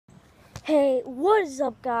Hey, what is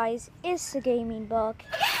up guys? It's the Gaming Buck,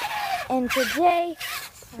 and today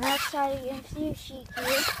I'm outside again for you sheep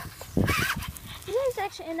here. Today's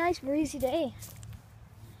actually a nice breezy day.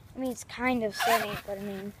 I mean, it's kind of sunny, but I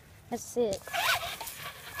mean, that's it.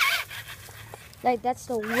 Like, that's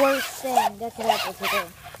the worst thing that could happen today,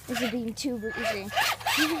 is it being too breezy.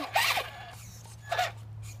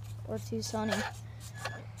 Or too sunny.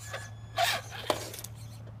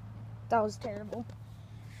 That was terrible.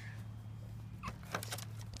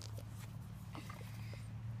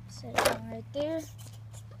 Set it down right there.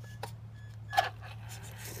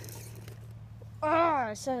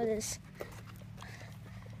 Ah, so this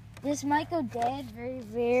might go dead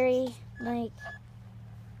very like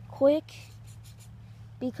quick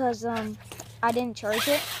because I didn't charge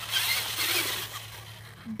it,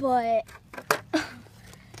 but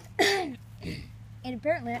and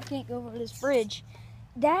apparently I can't go over this bridge.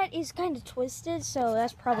 That is kind of twisted, so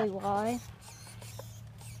that's probably why.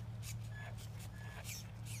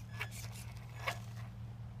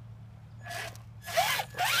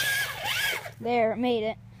 There, made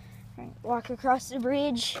it. Right, walk across the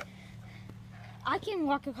bridge. I can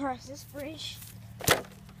walk across this bridge.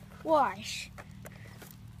 Watch.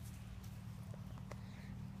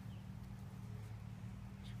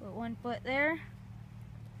 Just put one foot there.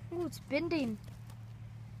 Oh, it's bending.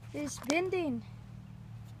 It's bending.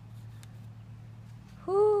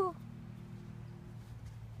 Whoo.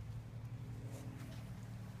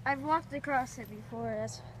 I've walked across it before.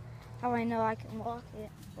 That's how I know I can walk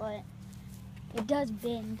it, but it does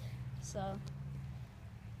bend, so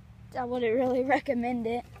I wouldn't really recommend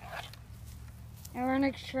it. And we're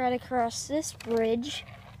gonna try to cross this bridge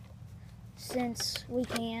since we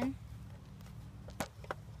can.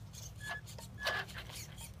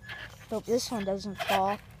 Hope this one doesn't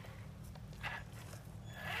fall.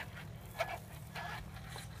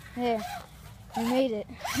 There, we made it.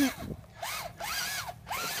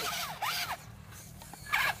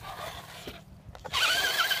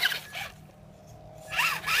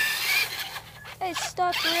 It's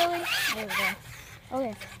stuck, really? There we go.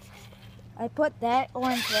 Okay. I put that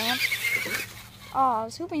orange ramp. Oh, I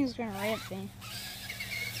was hoping he was going to ramp me.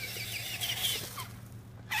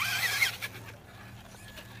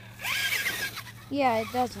 Yeah,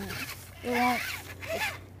 it doesn't. It won't.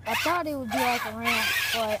 I thought it would be like a ramp,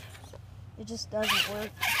 but it just doesn't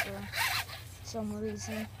work for some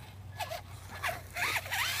reason.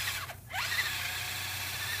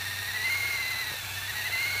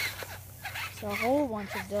 It's a whole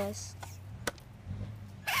bunch of dust.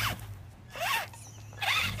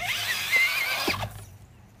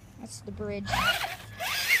 That's the bridge.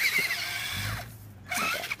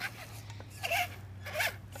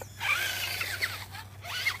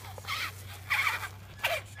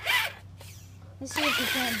 Let's see if we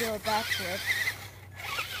can't do a backflip.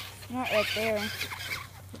 Not right there.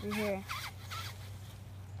 Over here.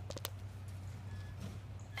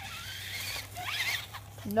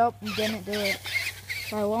 Nope, you didn't do it.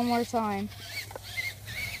 Try one more time.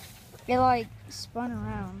 It like spun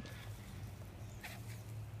around.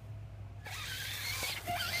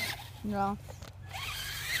 No.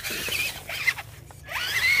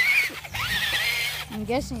 I'm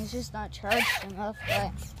guessing it's just not charged enough,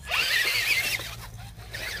 but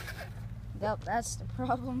yep, that's the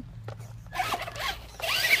problem.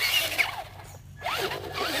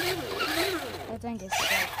 I think it's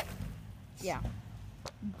stuck. Yeah,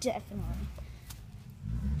 definitely.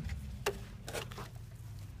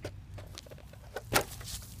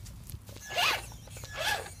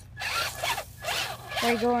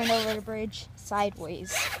 They're going over the bridge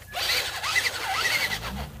sideways.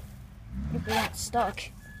 If we aren't stuck.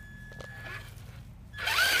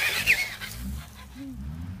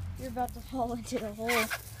 You're about to fall into the hole.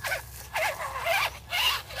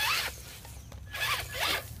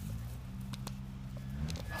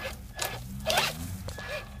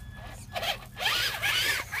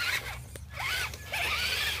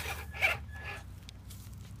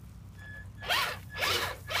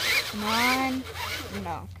 Come on.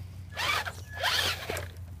 No.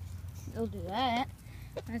 They'll do that.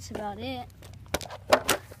 That's about it.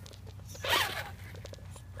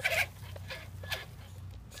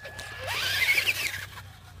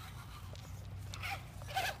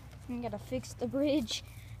 I gotta fix the bridge.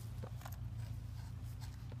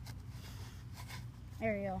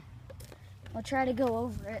 There we go. I'll try to go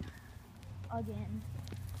over it again.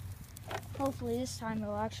 Hopefully this time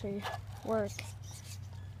it'll actually work.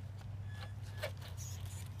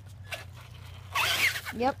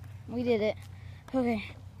 Yep, we did it. Okay.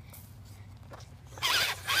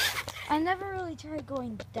 I never really tried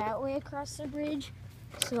going that way across the bridge,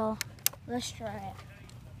 so let's try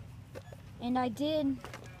it. And I did,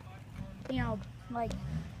 you know, like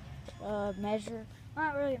measure,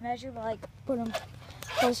 not really measure, but like put them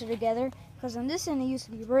closer together. Because on this end it used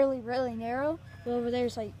to be really, really narrow, but over there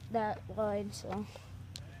it's like that wide, so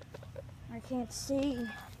I can't see.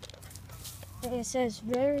 It says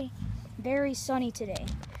very, very sunny today.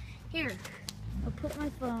 Here, I'll put my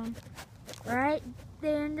phone right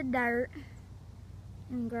there in the dirt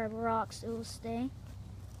and grab a rock so it'll stay.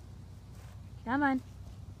 Come on.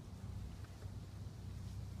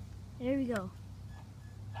 There we go.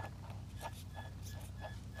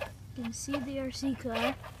 You can see the RC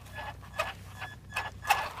car.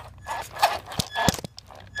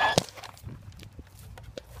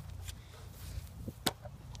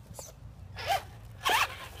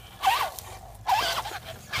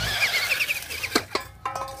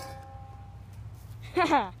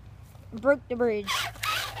 Haha, broke the bridge.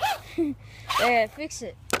 Yeah, fix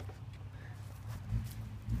it.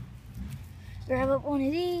 Grab up one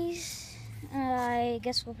of these. I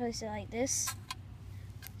guess we'll place it like this.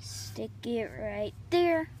 Stick it right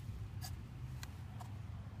there.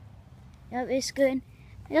 Yep, it's good.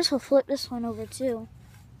 I guess we'll flip this one over too.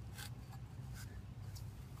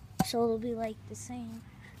 So it'll be like the same.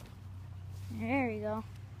 There we go.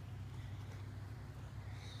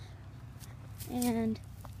 And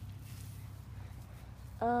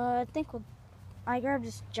I think I grabbed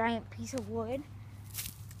this giant piece of wood.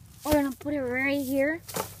 We're gonna put it right here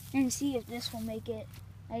and see if this will make it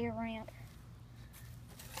like a ramp.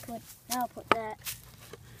 I'll put that.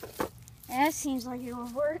 And that seems like it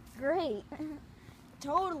will work great.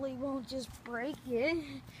 Totally won't just break it.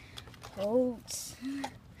 Totes.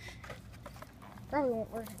 Probably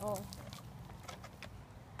won't work at all.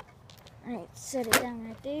 Alright, set it down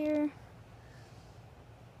right there.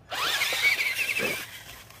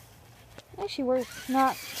 Actually works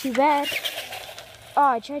not too bad. Oh,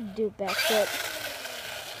 I tried to do a backflip.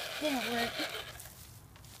 Didn't work.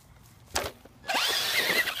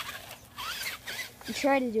 I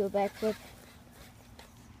tried to do a backflip.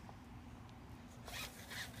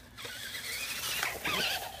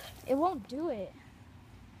 It won't do it.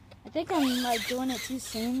 I think I'm like doing it too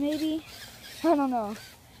soon maybe. I don't know.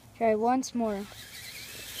 Try once more.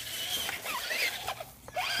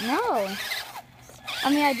 No. I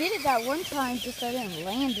mean, I did it that one time, just I didn't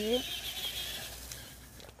land it.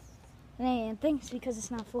 And I think it's because it's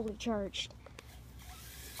not fully charged.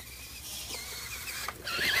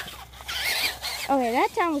 Okay, that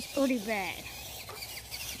time was pretty bad.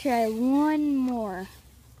 Try one more.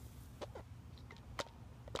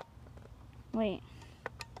 Wait.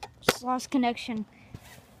 Just lost connection.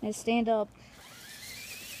 Let's stand up.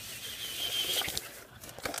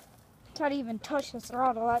 Tried to even touch the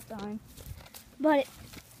throttle that time. But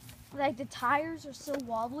like the tires are so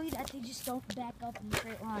wobbly that they just don't back up in a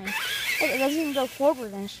straight line. Look, it doesn't even go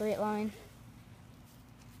forward in a straight line.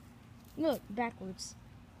 Look, backwards.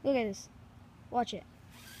 Look at this. Watch it.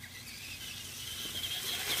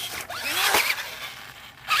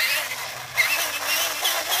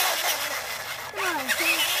 Come on,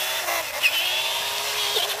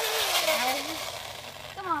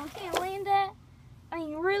 come on, we can't land that. I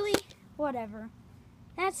mean, really? Whatever.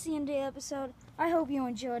 That's the end of the episode. I hope you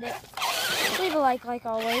enjoyed it. Leave a like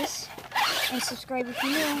always. And subscribe if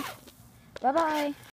you're new. Bye-bye.